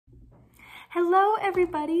Hello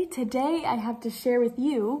everybody! Today I have to share with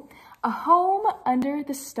you A Home Under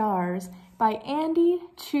the Stars by Andy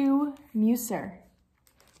Chu Muser.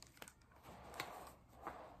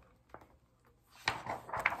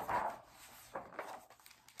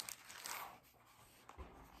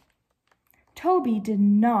 Toby did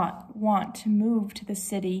not want to move to the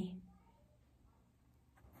city.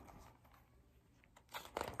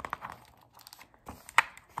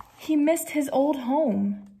 He missed his old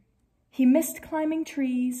home. He missed climbing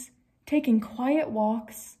trees, taking quiet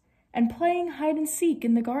walks, and playing hide and seek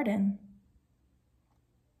in the garden.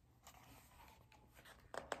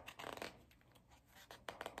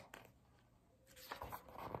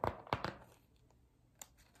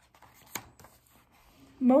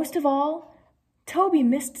 Most of all, Toby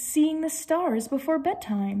missed seeing the stars before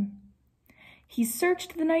bedtime. He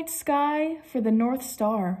searched the night sky for the North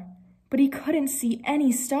Star, but he couldn't see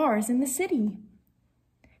any stars in the city.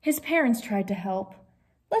 His parents tried to help.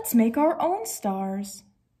 Let's make our own stars.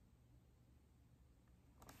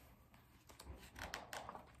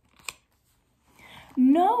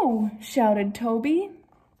 No, shouted Toby.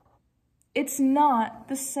 It's not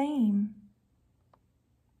the same.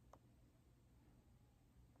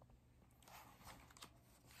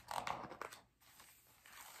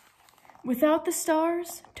 Without the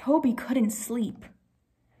stars, Toby couldn't sleep.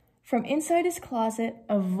 From inside his closet,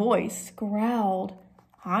 a voice growled,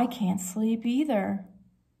 "I can't sleep either."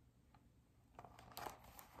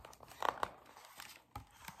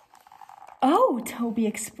 "Oh," Toby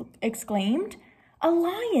exclaimed, "a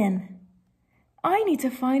lion!" "I need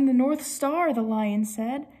to find the North Star," the lion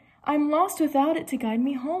said. "I'm lost without it to guide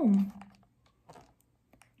me home."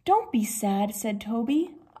 "Don't be sad," said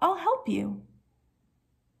Toby. "I'll help you."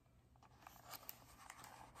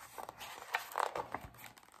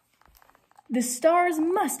 "The stars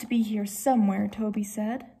must be here somewhere," Toby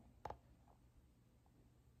said.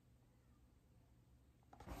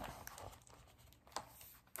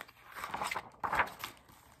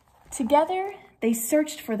 Together, they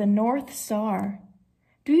searched for the North Star.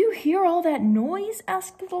 "Do you hear all that noise?"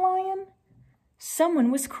 asked the lion.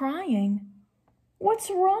 Someone was crying.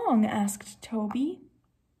 "What's wrong?" asked Toby.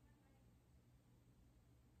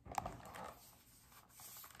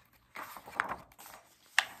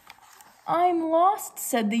 "I'm lost,"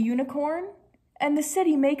 said the unicorn, "and the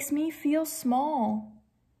city makes me feel small."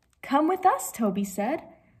 "Come with us," Toby said.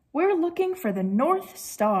 "We're looking for the North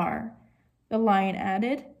Star." The lion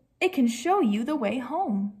added, "It can show you the way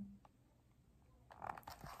home."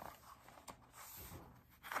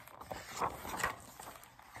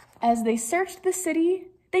 As they searched the city,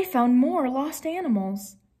 they found more lost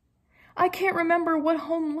animals. "I can't remember what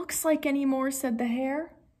home looks like anymore," said the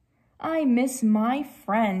hare. "I miss my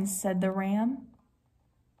friends," said the ram.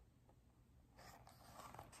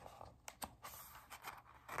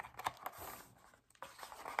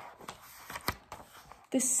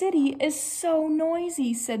 "The city is so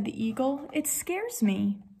noisy," said the eagle. "It scares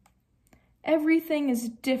me." "Everything is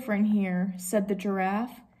different here," said the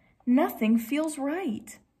giraffe. "Nothing feels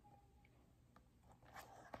right."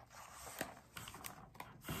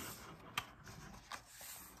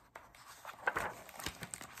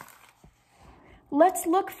 "Let's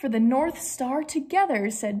look for the North Star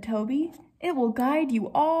together," said Toby. "It will guide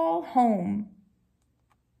you all home."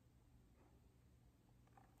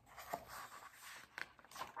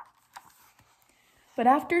 But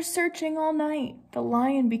after searching all night, the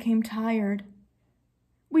lion became tired.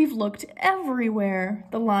 "We've looked everywhere,"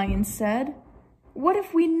 the lion said. "What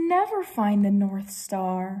if we never find the North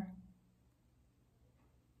Star?"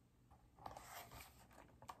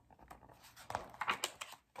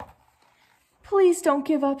 "Please don't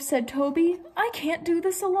give up," said Toby. "I can't do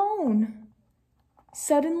this alone."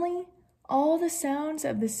 Suddenly, all the sounds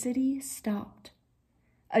of the city stopped.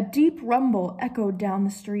 A deep rumble echoed down the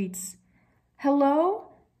streets.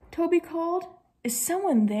 "Hello?" Toby called. "Is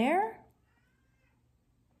someone there?"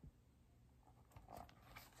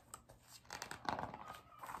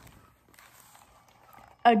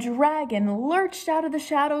 A dragon lurched out of the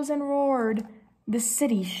shadows and roared. The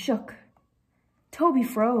city shook. Toby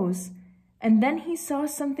froze, and then he saw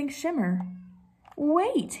something shimmer.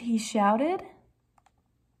 "Wait!" he shouted.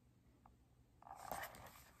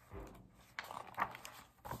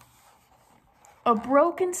 A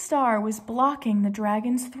broken star was blocking the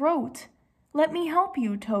dragon's throat. "Let me help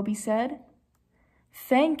you," Toby said.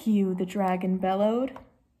 "Thank you," the dragon bellowed.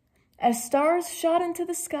 As stars shot into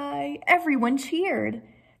the sky, everyone cheered.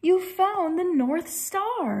 "You found the North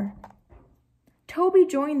Star!" Toby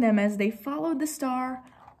joined them as they followed the star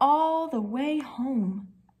all the way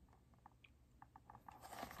home.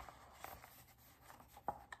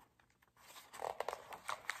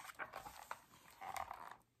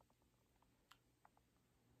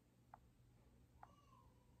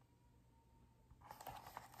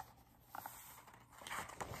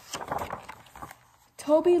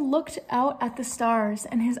 Toby looked out at the stars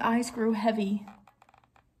and his eyes grew heavy.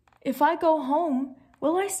 "If I go home,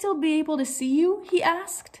 will I still be able to see you?" he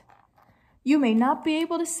asked. "You may not be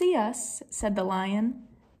able to see us," said the lion,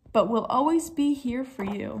 "but we'll always be here for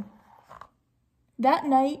you." That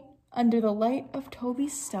night, under the light of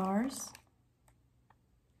Toby's stars,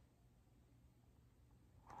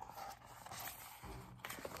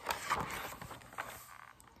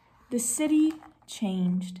 the city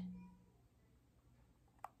changed.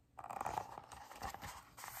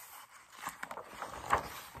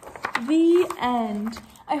 The end.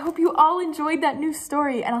 I hope you all enjoyed that new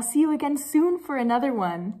story, and I'll see you again soon for another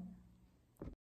one.